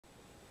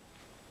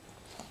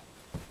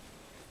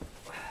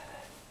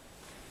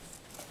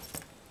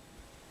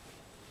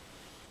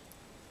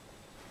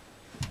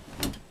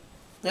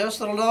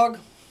Yes, little dog?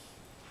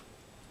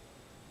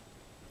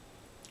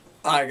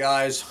 Hi,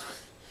 guys.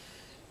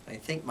 I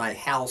think my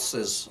house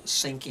is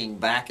sinking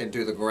back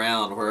into the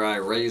ground where I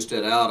raised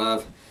it out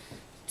of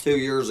 2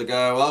 years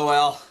ago. Oh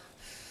well.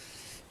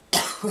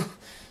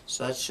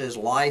 Such is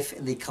life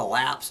in the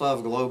collapse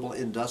of global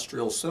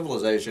industrial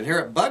civilization. Here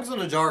at Bugs in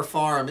a Jar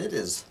Farm,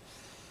 is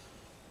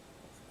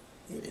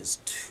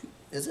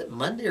it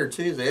Monday or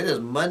Tuesday? It is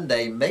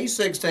Monday, May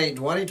 16,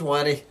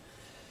 2020.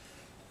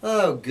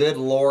 Oh, good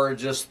Lord,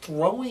 just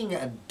throwing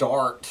a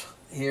dart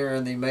here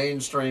in the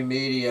mainstream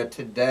media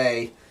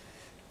today.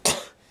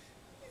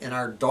 And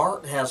our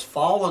dart has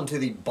fallen to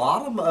the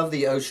bottom of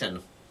the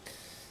ocean.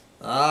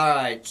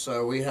 Alright,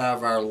 so we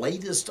have our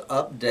latest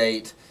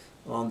update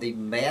on the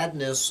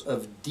madness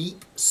of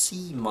deep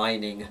sea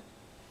mining.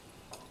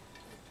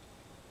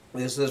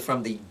 This is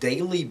from the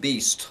Daily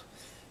Beast.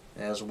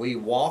 As we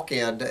walk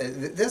in,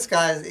 this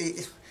guy,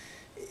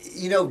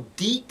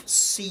 deep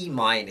sea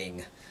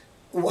mining.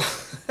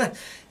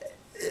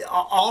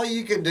 All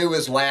you can do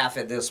is laugh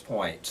at this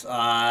point.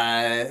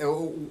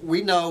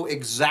 We know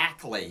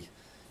exactly,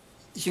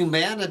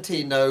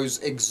 humanity knows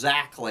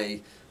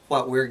exactly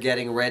what we're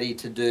getting ready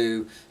to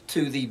do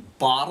to the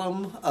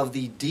bottom of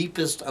the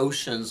deepest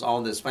oceans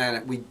on this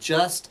planet. We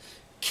just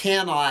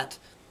cannot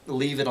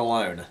leave it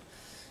alone.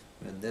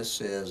 And this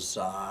is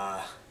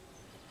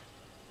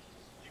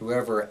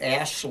whoever,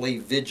 Ashley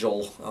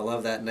Vigil, I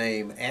love that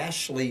name,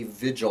 Ashley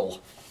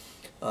Vigil,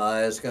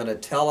 is going to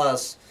tell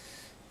us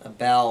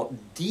about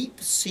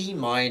deep sea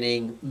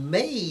mining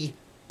may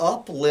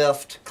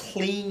uplift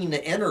clean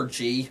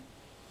energy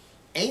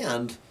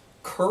and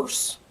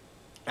curse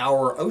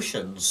our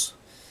oceans.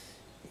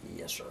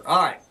 Yes, sir.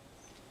 All right.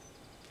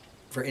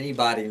 For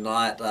anybody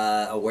not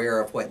aware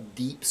of what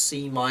deep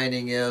sea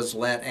mining is,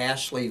 let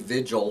Ashley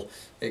Vigil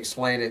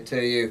explain it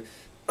to you.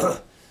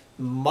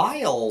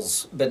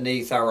 Miles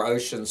beneath our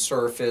ocean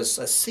surface,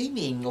 a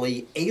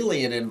seemingly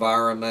alien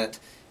environment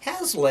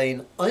has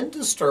lain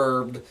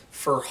undisturbed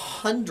for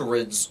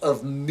hundreds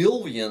of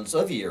millions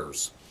of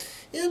years,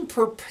 in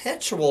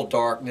perpetual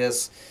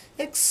darkness,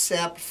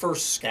 except for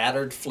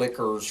scattered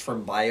flickers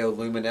from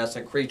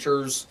bioluminescent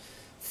creatures,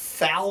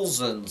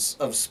 thousands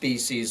of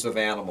species of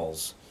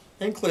animals,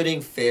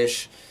 including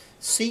fish,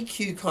 sea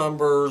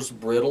cucumbers,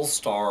 brittle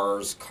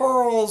stars,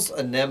 corals,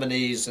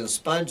 anemones, and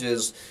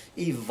sponges,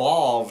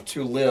 evolved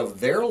to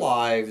live their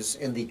lives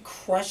in the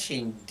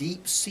crushing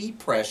deep sea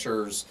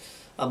pressures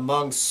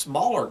among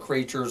smaller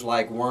creatures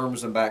like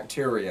worms and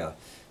bacteria.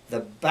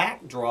 The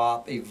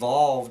backdrop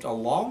evolved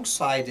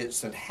alongside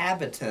its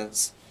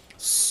inhabitants,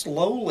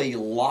 slowly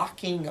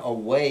locking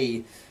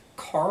away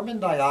carbon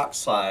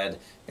dioxide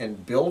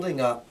and building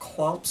up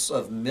clumps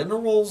of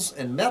minerals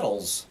and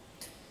metals.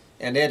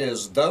 And it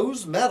is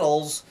those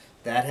metals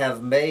that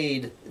have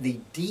made the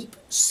deep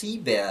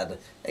seabed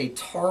a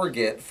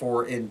target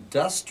for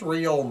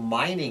industrial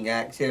mining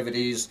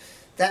activities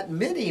that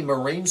many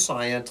marine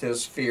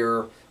scientists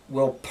fear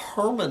will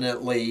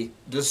permanently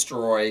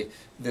destroy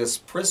this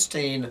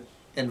pristine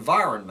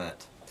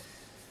environment.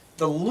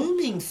 The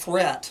looming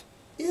threat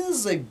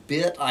is a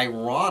bit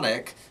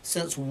ironic,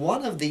 since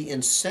one of the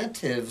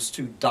incentives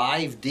to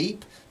dive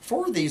deep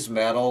for these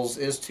metals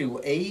is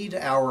to aid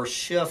our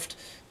shift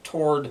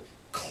toward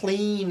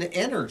clean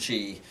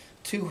energy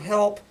to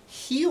help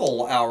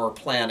heal our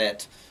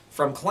planet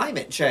from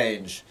climate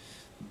change.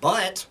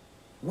 But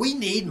we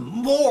need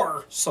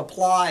more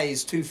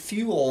supplies to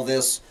fuel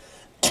this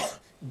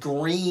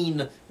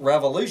green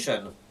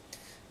revolution.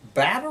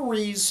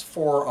 Batteries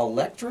for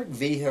electric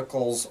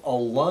vehicles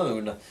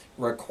alone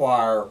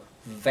require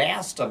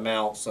vast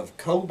amounts of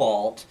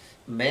cobalt,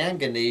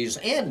 manganese,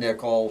 and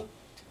nickel,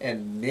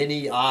 and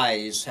many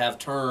eyes have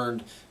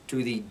turned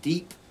to the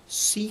deep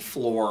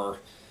seafloor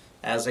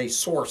as a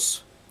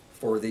source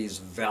for these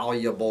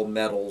valuable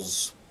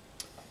metals.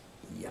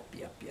 Yep.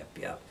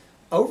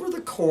 Over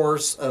the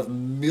course of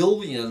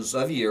millions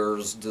of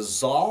years,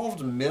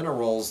 dissolved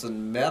minerals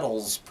and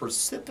metals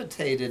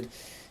precipitated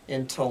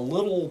into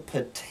little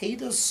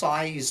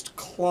potato-sized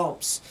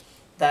clumps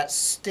that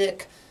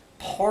stick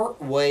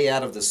part way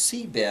out of the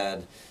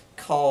seabed,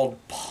 called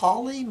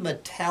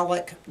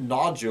polymetallic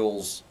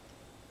nodules.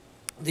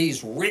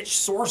 These rich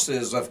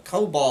sources of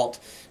cobalt,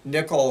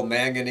 nickel,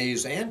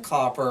 manganese, and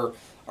copper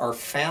are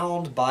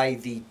found by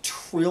the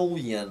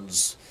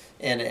trillions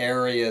in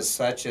areas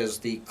such as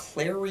the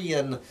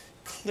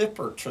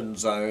Clarion-Clipperton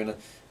Zone,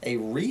 a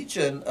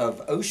region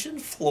of ocean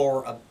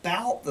floor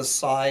about the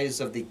size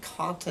of the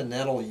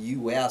continental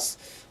U.S.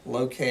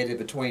 located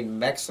between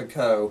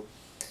Mexico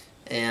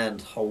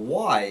and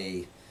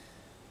Hawaii.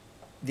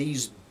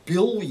 These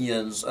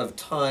billions of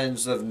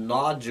tons of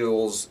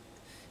nodules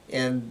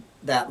in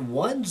that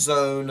one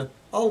zone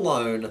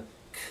alone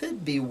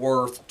could be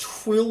worth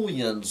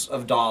trillions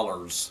of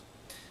dollars.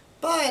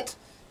 But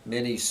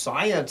many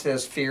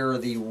scientists fear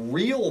the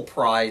real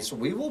price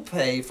we will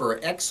pay for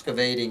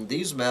excavating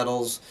these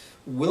metals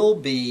will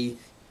be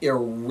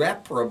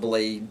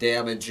irreparably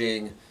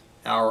damaging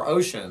our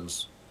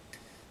oceans.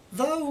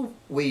 Though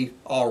we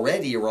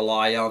already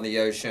rely on the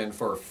ocean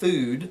for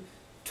food,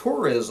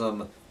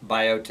 tourism,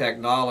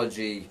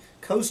 biotechnology,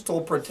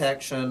 coastal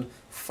protection,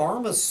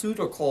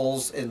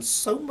 pharmaceuticals, and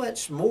so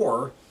much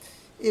more,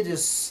 it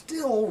is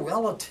still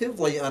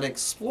relatively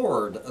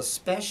unexplored,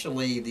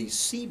 especially the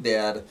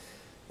seabed,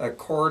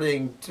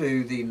 according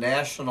to the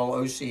National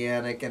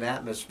Oceanic and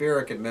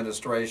Atmospheric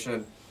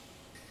Administration.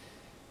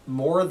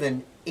 More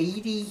than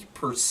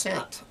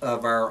 80%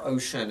 of our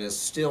ocean is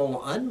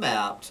still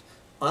unmapped,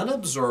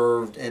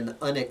 unobserved, and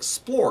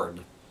unexplored.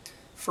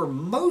 For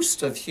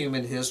most of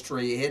human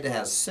history, it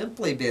has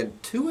simply been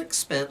too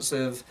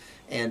expensive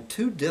and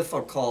too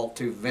difficult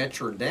to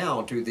venture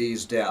down to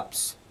these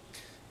depths.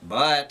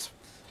 But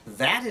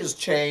that has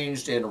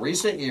changed in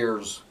recent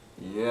years.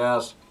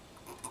 Yes.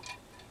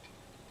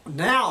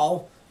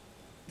 Now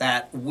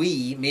that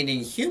we,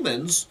 meaning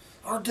humans,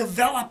 are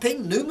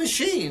developing new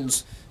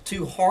machines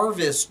to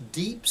harvest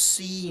deep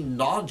sea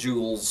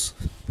nodules,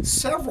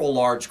 several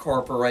large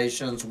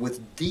corporations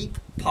with deep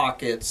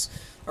pockets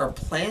are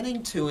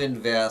planning to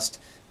invest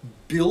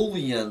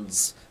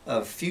billions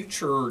of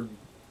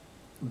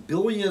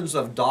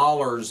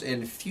dollars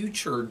in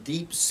future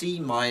deep sea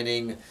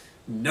mining,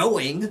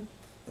 knowing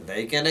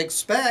they can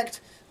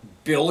expect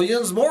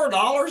billions more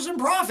dollars in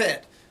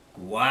profit.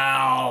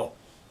 Wow.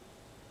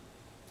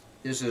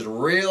 This is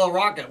real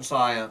rocket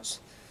science.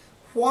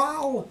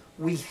 While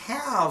we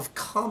have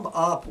come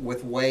up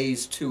with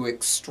ways to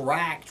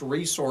extract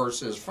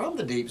resources from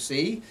the deep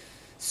sea,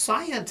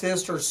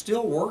 scientists are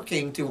still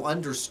working to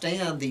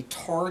understand the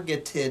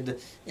targeted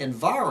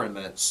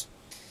environments.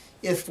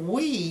 If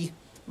we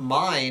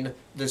mine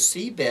the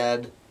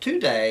seabed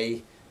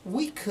today,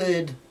 we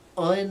could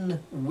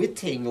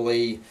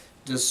unwittingly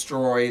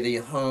destroy the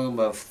home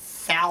of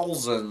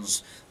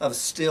thousands of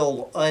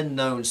still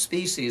unknown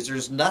species.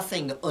 There's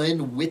nothing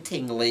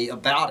unwittingly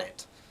about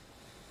it.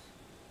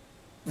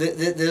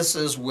 This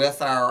is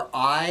with our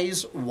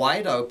eyes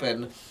wide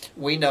open.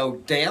 We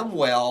know damn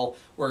well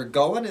we're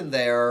going in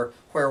there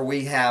where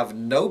we have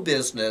no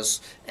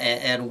business,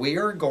 and we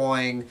are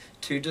going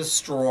to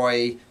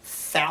destroy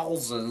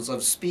thousands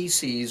of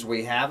species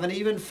we haven't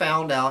even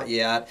found out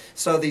yet,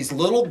 so these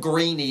little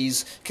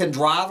greenies can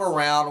drive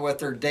around with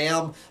their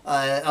damn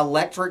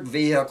electric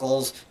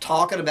vehicles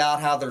talking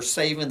about how they're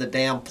saving the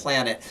damn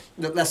planet.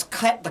 Let's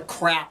cut the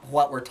crap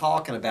what we're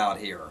talking about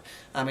here.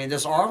 I mean,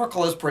 this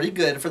article is pretty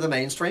good for the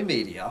mainstream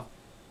media.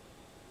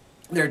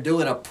 They're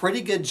doing a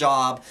pretty good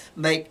job.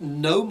 Make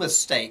no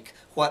mistake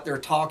what they're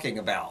talking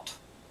about.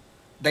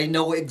 They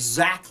know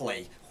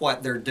exactly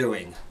what they're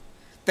doing.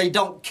 They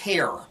don't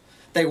care.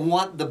 They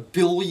want the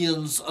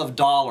billions of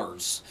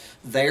dollars.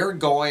 They're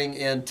going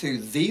into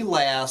the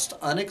last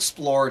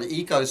unexplored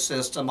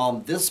ecosystem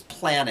on this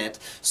planet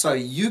so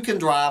you can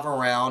drive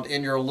around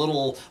in your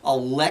little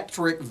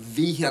electric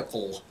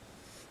vehicle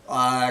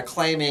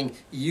claiming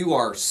you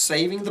are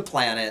saving the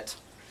planet.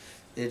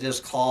 It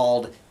is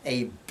called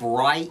a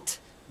bright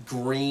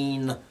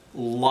green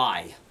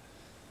lie.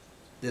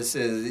 This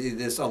is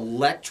this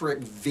electric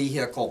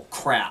vehicle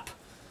crap.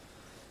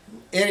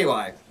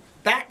 Anyway,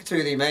 back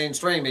to the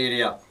mainstream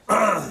media.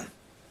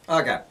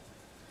 Okay.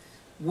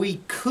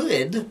 We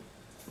could,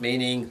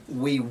 meaning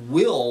we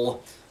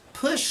will,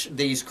 push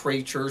these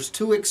creatures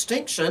to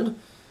extinction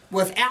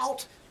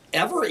without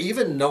ever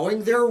even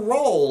knowing their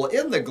role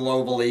in the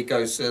global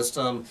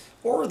ecosystem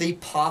or the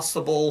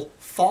possible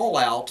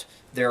fallout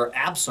their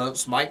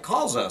absence might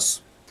cause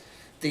us.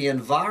 The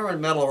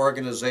environmental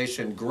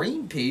organization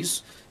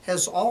Greenpeace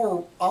has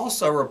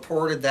also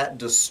reported that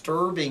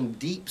disturbing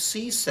deep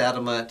sea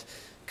sediment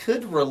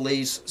could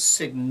release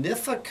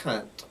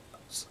significant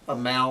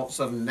amounts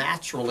of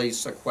naturally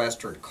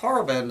sequestered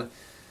carbon,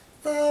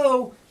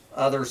 though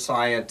other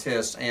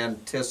scientists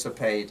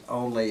anticipate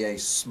only a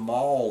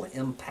small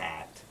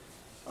impact.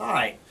 All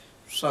right,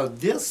 so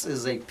this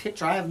is a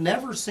picture. I have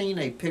never seen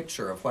a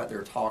picture of what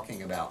they're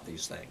talking about,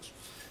 these things.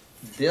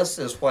 This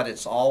is what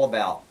it's all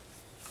about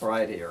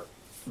right here.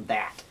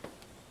 That.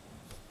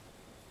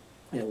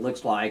 It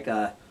looks like,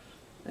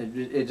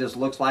 it just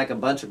looks like a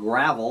bunch of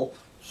gravel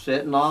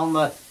sitting on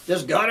the,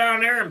 just go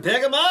down there and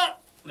pick them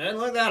up. Doesn't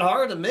look that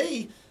hard to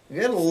me.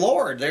 Good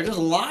Lord, they're just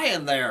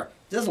lying there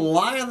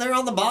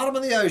on the bottom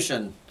of the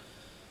ocean.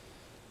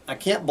 I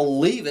can't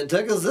believe it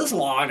took us this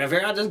long to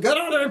figure out, just go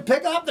down there and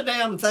pick up the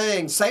damn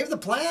thing, save the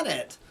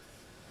planet.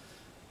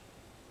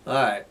 All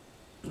right.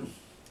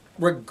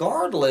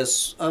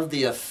 Regardless of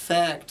the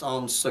effect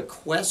on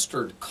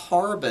sequestered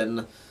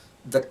carbon,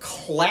 the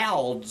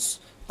clouds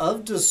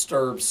of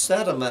disturbed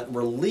sediment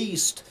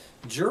released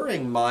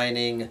during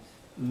mining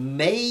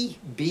may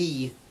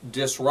be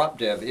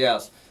disruptive.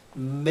 Yes,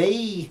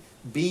 may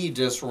be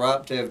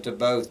disruptive to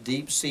both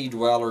deep sea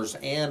dwellers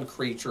and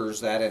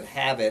creatures that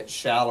inhabit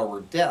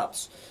shallower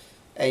depths.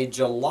 A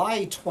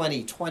July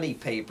 2020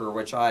 paper,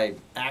 which I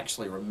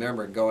actually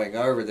remember going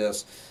over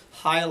this,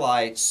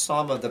 highlights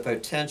some of the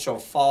potential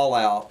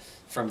fallout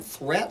from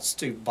threats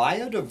to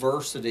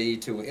biodiversity,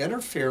 to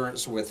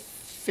interference with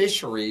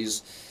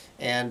fisheries.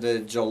 And the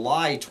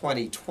July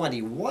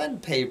 2021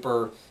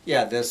 paper,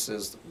 yeah, this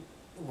is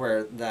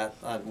where that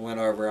I went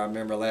over, I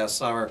remember last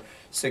summer,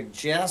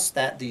 suggests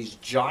that these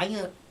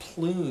giant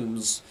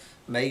plumes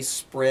may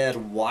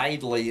spread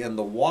widely in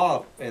the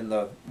water.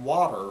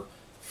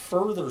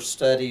 Further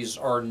studies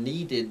are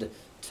needed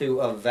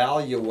to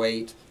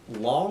evaluate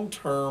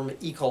long-term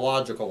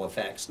ecological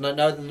effects.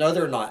 No,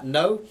 they're not.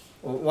 No,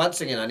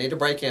 once again, I need to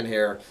break in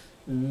here.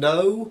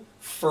 No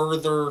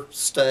further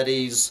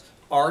studies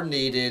are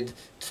needed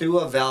to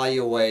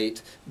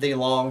evaluate the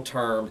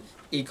long-term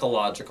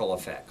ecological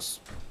effects.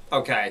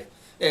 Okay,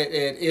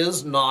 it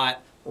is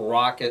not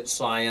rocket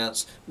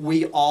science.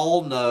 We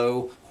all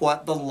know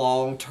what the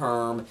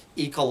long-term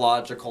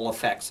ecological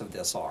effects of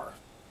this are.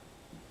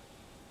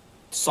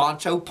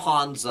 Sancho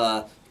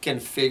Panza can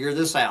figure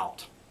this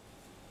out.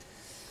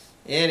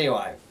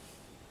 Anyway,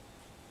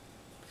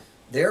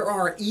 there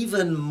are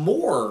even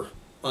more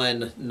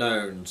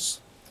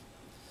unknowns.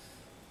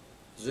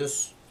 Is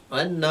this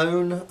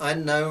unknown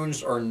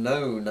unknowns or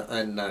known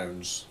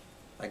unknowns?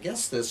 I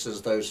guess this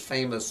is those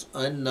famous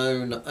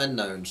unknown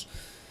unknowns.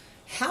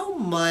 How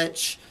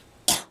much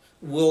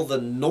will the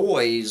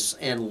noise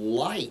and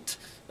light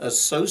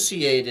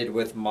associated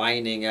with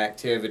mining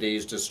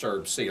activities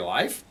disturb sea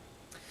life?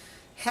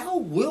 How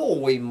will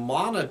we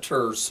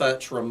monitor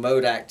such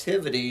remote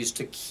activities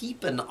to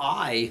keep an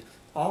eye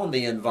on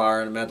the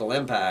environmental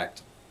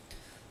impact?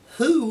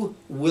 Who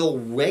will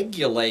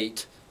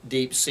regulate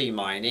deep sea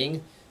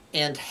mining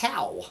and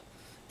how?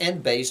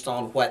 And based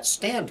on what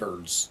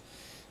standards?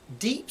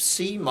 Deep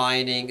sea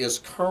mining is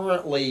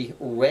currently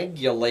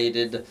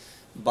regulated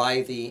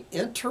by the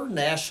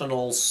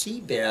International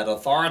Seabed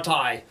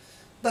Authority,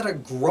 but a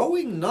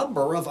growing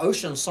number of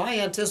ocean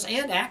scientists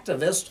and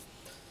activists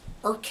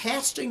are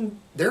casting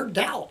their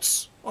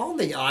doubts on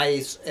the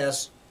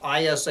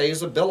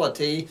ISA's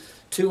ability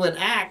to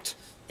enact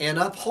and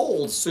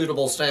uphold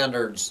suitable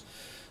standards.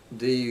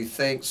 Do you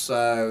think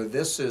so?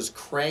 This is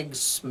Craig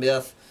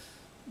Smith,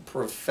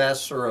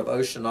 professor of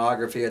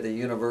oceanography at the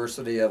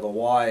University of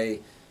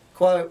Hawaii.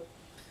 Quote,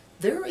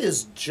 "There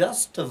is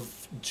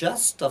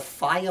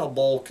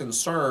justifiable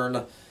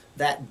concern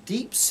that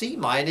deep sea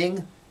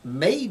mining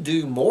may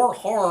do more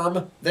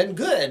harm than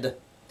good.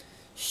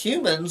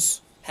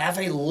 Humans have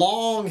a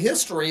long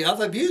history of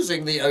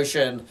abusing the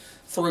ocean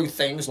through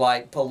things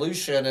like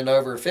pollution and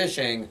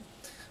overfishing.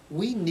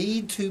 We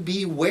need to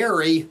be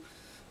wary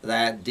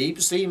that deep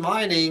sea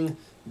mining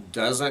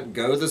doesn't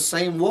go the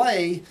same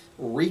way,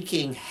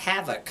 wreaking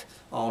havoc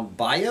on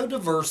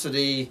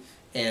biodiversity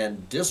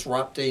and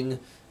disrupting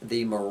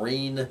the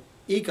marine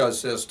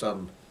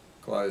ecosystem."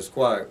 Close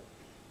quote.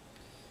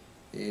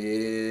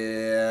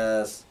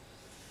 Yes.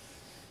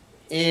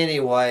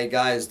 Anyway,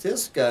 guys,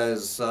 this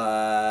goes,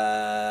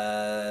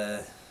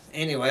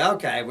 anyway,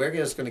 okay, we're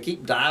just going to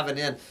keep diving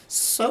in.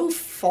 So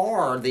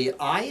far, the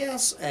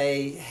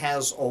ISA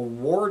has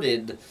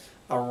awarded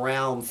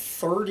around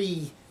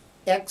 30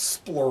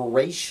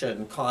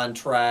 exploration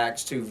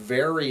contracts to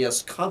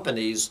various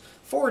companies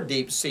for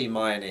deep sea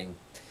mining.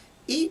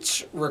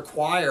 Each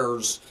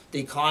requires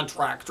the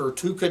contractor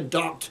to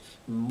conduct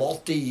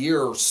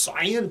multi-year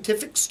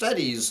scientific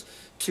studies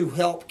to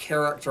help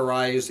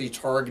characterize the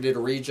targeted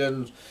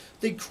region,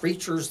 the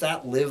creatures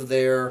that live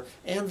there,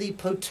 and the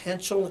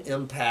potential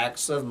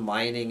impacts of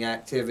mining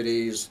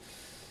activities.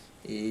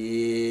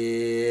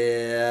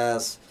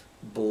 Yes,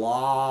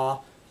 blah,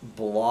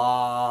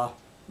 blah,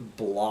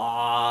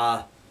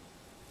 blah.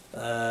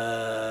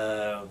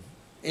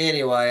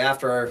 Anyway,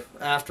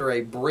 after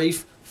a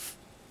brief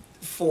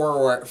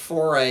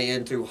foray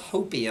into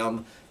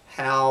hopium,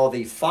 how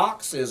the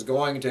fox is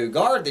going to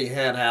guard the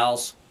hen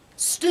house,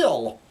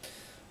 still,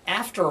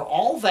 after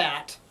all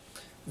that,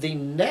 the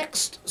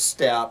next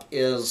step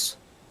is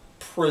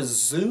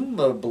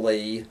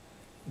presumably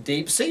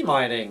deep sea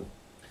mining.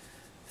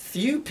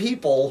 Few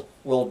people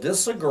will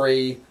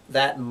disagree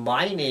that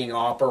mining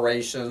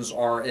operations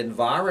are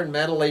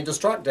environmentally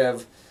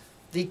destructive.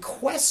 The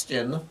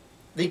question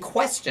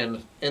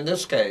in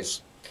this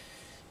case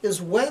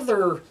is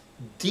whether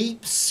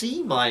deep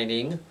sea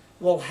mining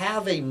will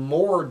have a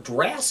more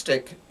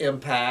drastic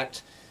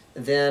impact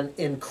than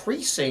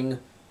increasing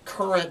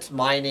current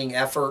mining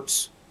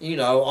efforts,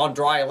 on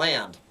dry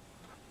land.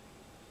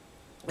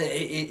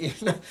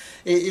 This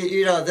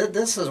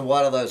is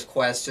one of those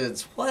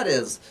questions.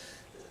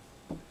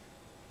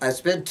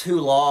 It's been too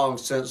long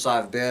since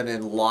I've been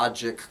in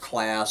logic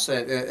class.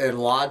 In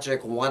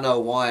Logic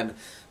 101,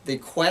 the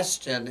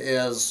question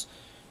is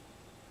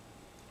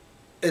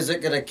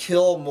it going to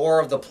kill more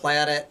of the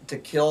planet to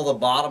kill the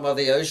bottom of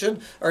the ocean?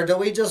 Or do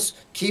we just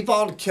keep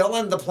on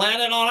killing the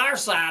planet on our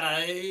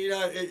side?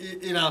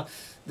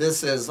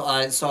 This is,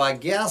 so I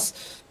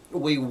guess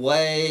we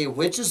weigh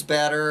which is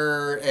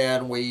better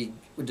and we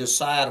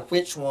decide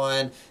which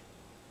one.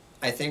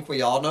 I think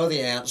we all know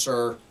the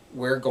answer.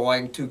 We're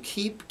going to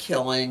keep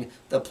killing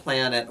the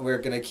planet. We're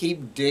going to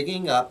keep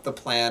digging up the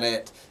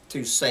planet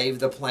to save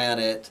the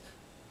planet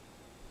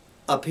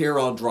up here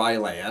on dry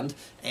land.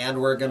 And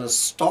we're going to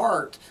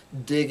start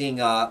digging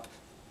up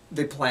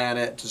the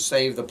planet to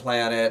save the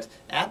planet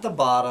at the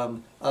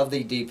bottom of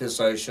the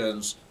deepest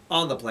oceans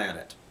on the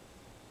planet.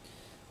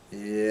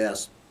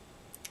 Yes.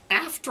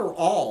 After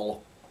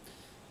all,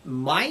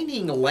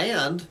 mining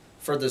land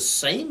for the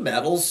same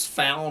metals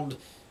found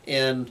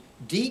in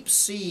deep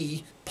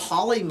sea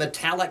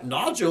polymetallic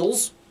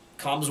nodules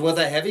comes with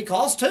a heavy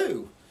cost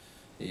too.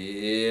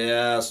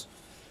 Yes.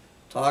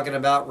 Talking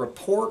about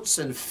reports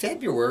in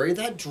February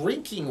that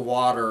drinking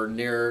water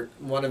near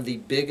one of the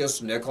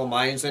biggest nickel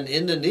mines in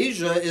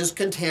Indonesia is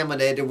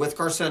contaminated with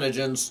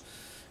carcinogens.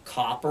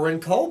 Copper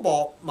and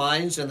cobalt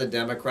mines in the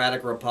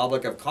Democratic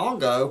Republic of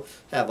Congo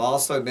have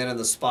also been in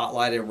the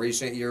spotlight in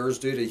recent years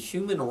due to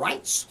human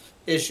rights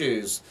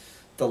issues.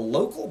 The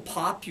local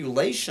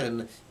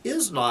population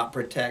is not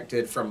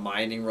protected from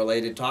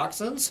mining-related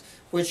toxins,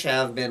 which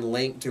have been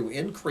linked to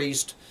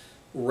increased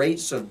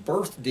rates of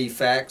birth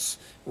defects.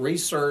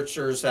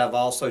 Researchers have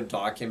also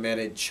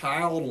documented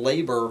child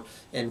labor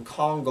in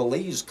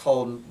Congolese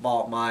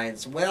cobalt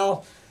mines.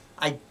 Well,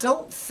 I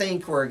don't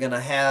think we're going to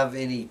have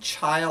any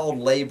child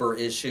labor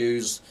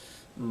issues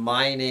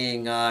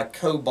mining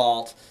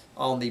cobalt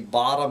on the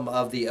bottom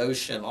of the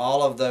ocean.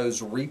 All of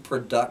those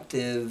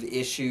reproductive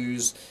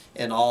issues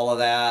and all of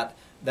that,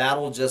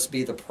 that'll just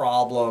be the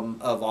problem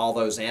of all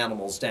those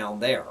animals down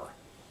there.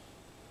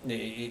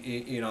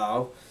 You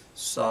know?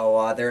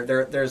 So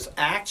there's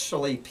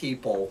actually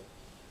people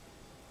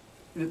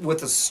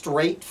with a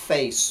straight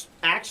face,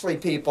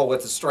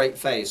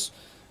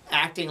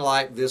 acting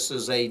like this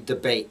is a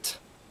debate.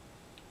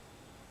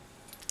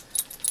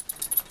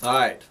 All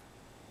right,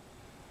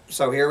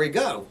 so here we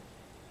go.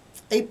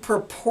 A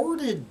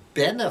purported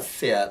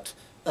benefit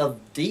of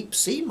deep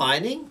sea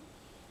mining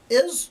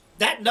is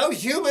that no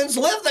humans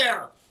live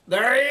there.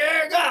 There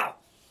you go.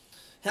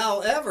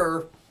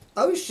 However,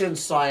 ocean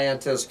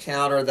scientists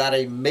counter that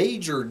a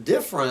major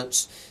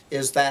difference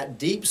is that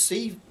deep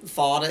sea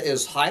fauna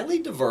is highly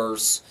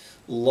diverse,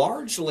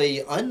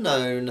 largely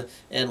unknown,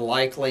 and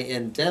likely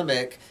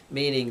endemic,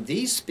 meaning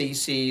these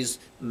species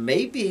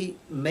may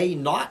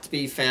not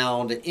be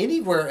found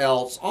anywhere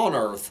else on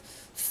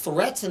Earth.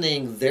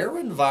 Threatening their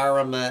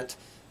environment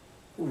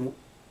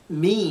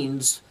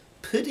means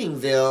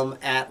putting them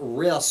at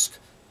risk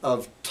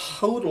of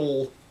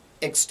total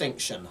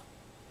extinction.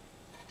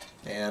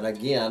 And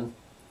again,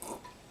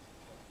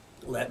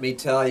 let me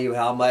tell you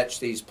how much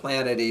these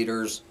planet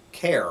eaters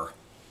care.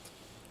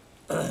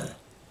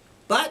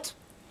 But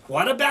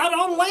what about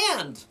on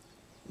land?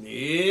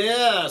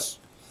 Yes.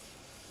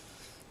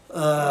 You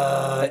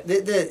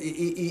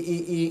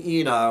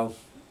know,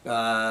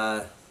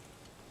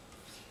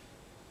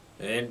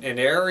 in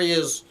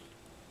areas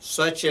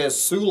such as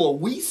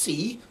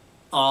Sulawesi,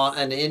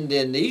 an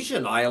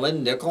Indonesian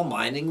island, nickel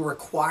mining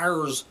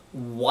requires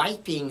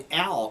wiping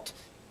out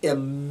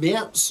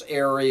immense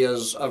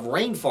areas of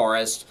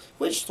rainforest,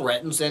 which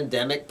threatens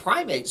endemic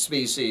primate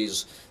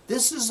species.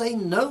 This is a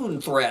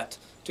known threat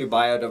to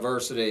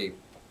biodiversity.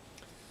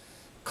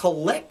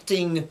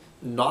 Collecting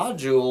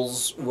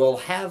nodules will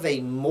have a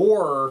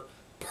more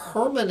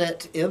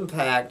permanent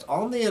impact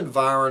on the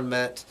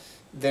environment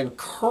than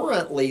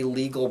currently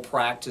legal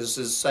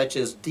practices such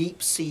as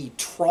deep sea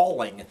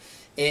trawling.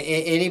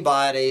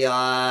 Anybody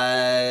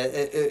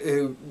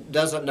who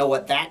doesn't know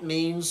what that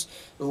means,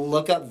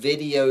 look up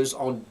videos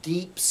on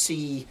deep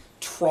sea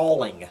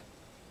trawling.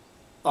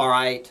 All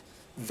right,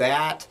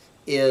 that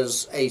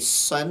is a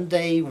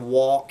Sunday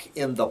walk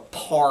in the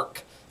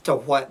park to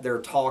what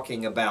they're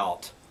talking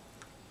about.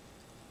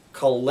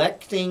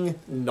 Collecting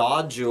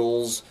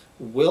nodules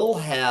will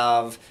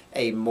have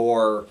a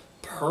more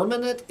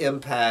permanent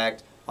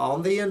impact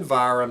on the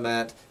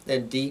environment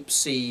than deep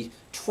sea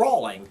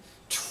trawling.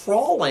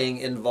 Trawling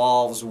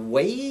involves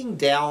weighing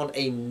down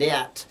a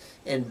net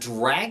and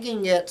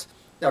dragging it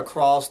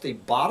across the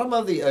bottom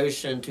of the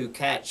ocean to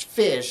catch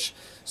fish,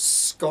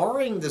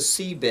 scarring the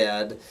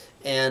seabed,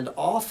 and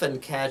often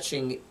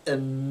catching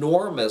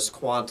enormous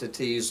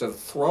quantities of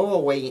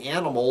throwaway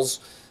animals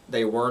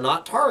they were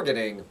not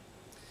targeting.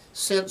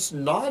 Since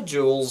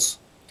nodules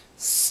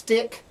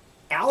stick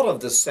out of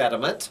the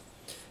sediment,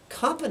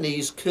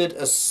 companies could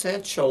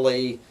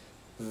essentially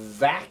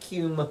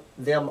vacuum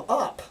them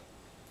up.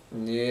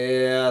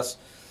 Yes.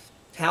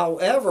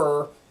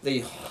 However,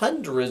 the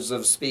hundreds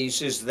of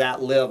species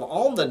that live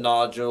on the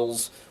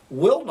nodules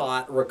will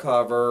not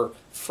recover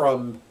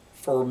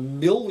for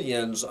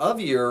millions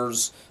of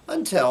years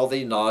until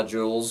the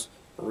nodules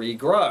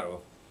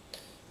regrow.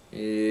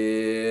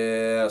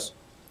 Yes.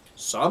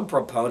 Some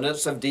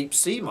proponents of deep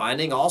sea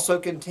mining also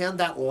contend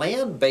that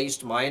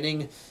land-based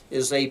mining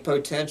is a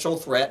potential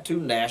threat to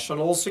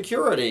national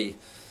security.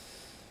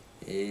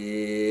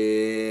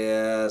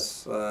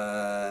 Yes,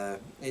 yeah,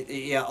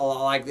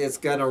 like it's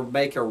going to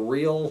make a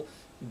real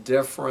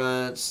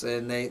difference,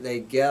 and they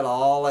get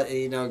all,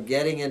 you know,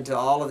 getting into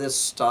all of this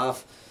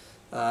stuff.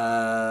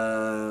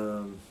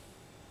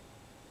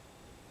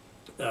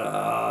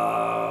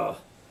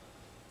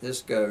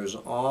 This goes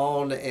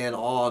on and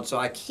on, so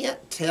I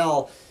can't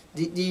tell.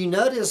 Do you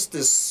notice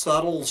this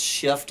subtle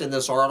shift in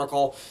this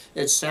article?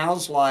 It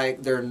sounds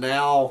like they're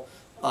now,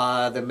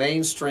 the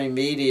mainstream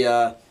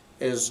media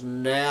is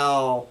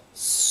now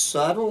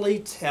subtly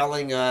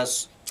telling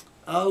us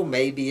Oh,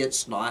 maybe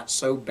it's not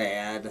so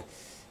bad.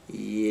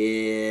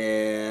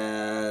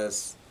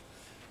 Yes.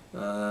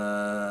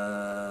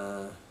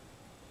 So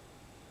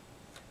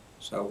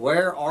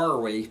where are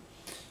we?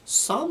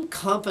 Some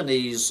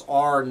companies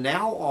are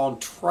now on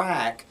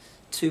track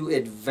to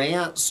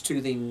advance to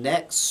the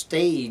next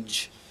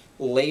stage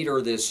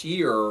later this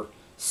year,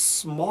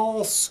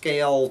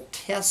 small-scale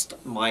test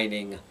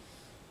mining.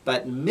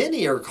 But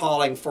many are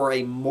calling for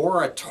a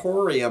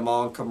moratorium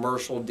on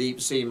commercial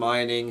deep-sea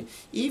mining,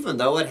 even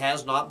though it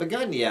has not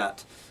begun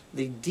yet.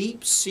 The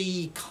Deep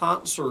Sea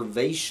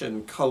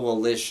Conservation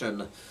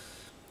Coalition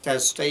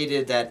has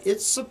stated that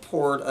its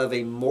support of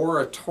a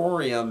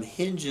moratorium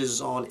hinges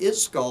on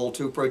its goal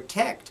to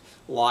protect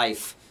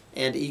life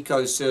and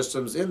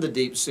ecosystems in the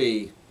deep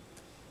sea.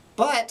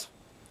 But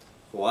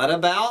what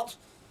about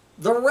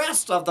the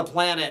rest of the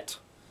planet?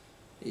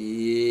 Yes.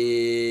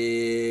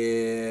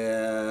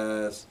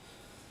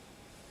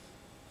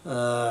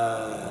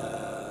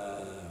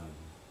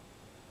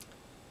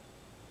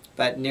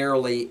 But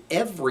nearly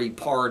every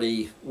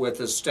party with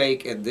a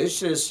stake in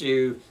this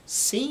issue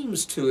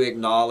seems to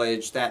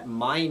acknowledge that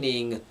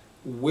mining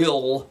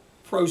will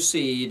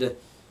proceed.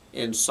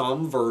 In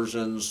some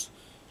versions,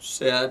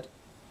 said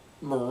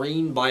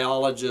marine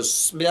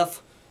biologist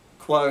Smith,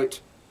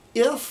 quote,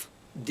 if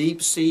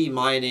deep sea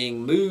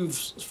mining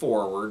moves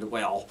forward,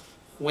 well,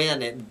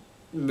 when it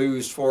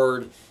moves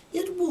forward,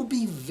 it will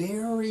be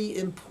very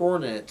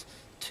important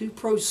to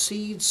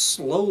proceed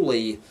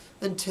slowly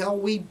until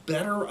we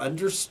better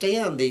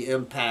understand the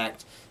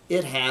impact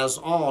it has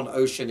on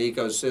ocean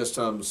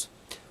ecosystems.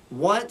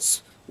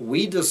 Once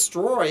we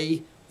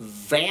destroy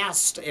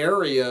vast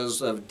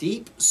areas of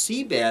deep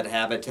seabed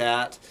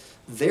habitat,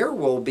 there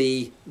will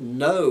be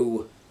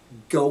no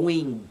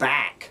going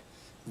back.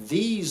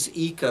 These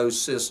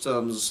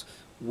ecosystems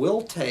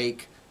will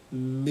take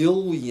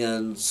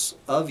millions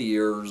of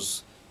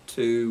years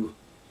to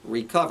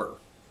recover.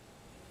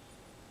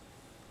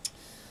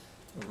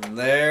 And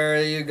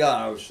there you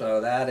go.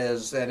 So that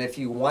is, and if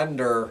you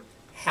wonder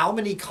how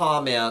many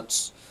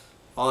comments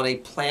on a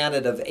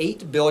planet of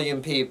 8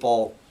 billion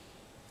people,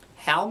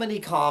 how many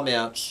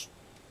comments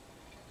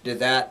did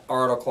that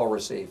article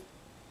receive?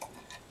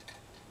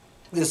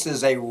 This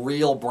is a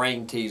real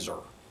brain teaser,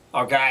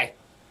 okay?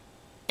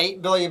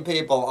 8 billion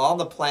people on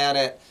the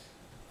planet.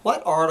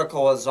 What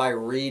article was I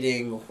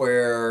reading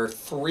where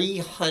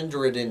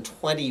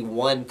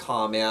 321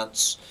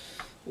 comments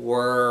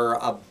were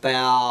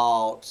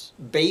about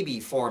baby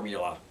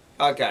formula?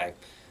 Okay,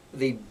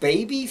 the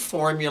baby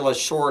formula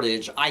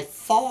shortage. I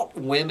thought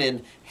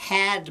women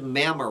had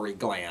mammary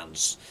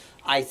glands.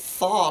 I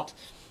thought,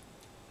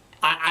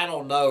 I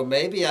don't know,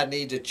 maybe I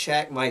need to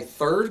check my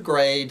third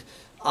grade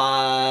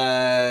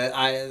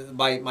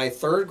my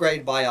third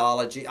grade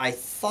biology. I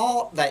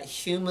thought that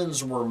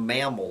humans were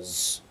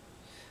mammals,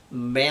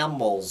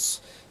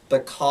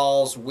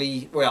 because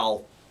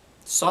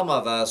some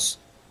of us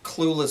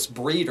clueless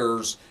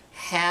breeders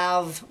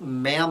have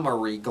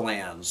mammary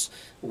glands.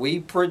 We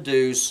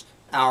produce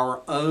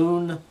our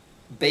own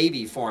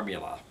baby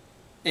formula.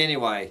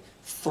 Anyway,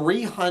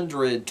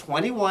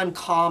 321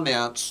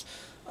 comments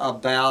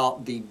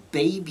about the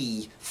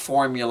baby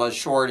formula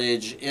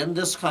shortage in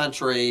this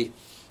country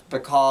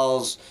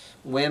because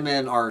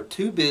women are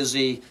too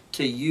busy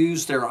to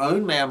use their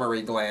own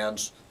mammary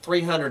glands.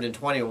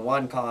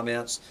 321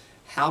 comments.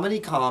 How many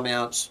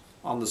comments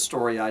on the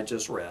story I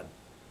just read?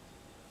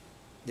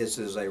 This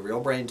is a real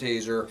brain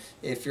teaser.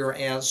 If your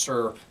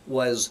answer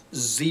was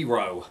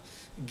 0,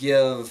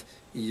 give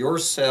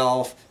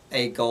yourself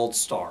a gold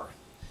star.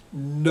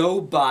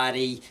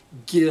 Nobody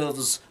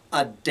gives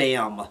a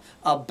damn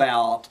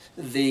about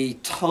the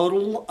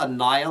total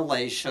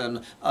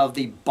annihilation of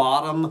the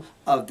bottom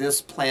of this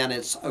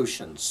planet's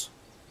oceans.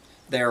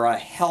 They're a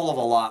hell of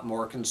a lot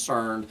more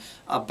concerned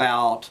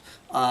about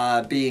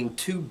being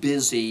too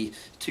busy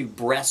to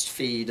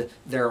breastfeed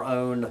their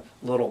own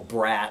little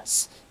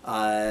brats.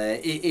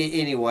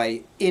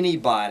 Anyway,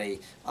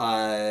 anybody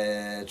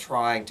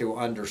trying to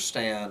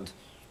understand,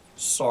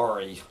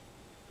 sorry.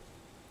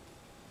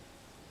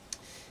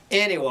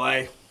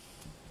 Anyway,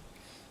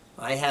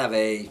 I have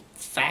a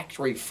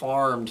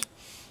factory-farmed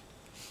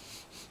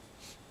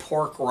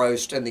pork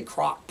roast in the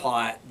crock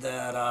pot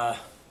that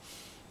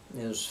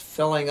is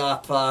filling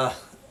up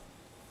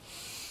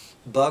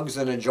bugs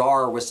in a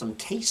jar with some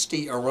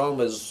tasty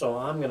aromas, so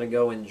I'm going to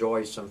go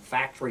enjoy some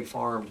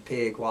factory-farmed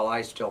pig while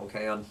I still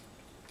can.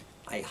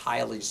 I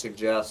highly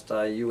suggest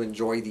you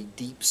enjoy the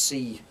deep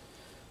sea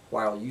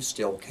while you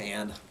still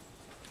can.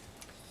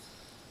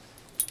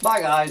 Bye,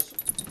 guys.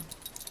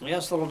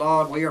 Yes, little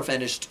dog, we are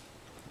finished.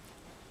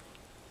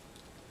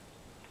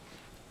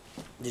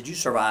 Did you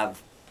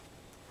survive?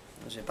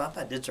 I said,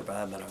 Papa, I did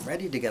survive, but I'm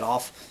ready to get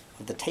off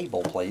of the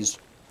table, please.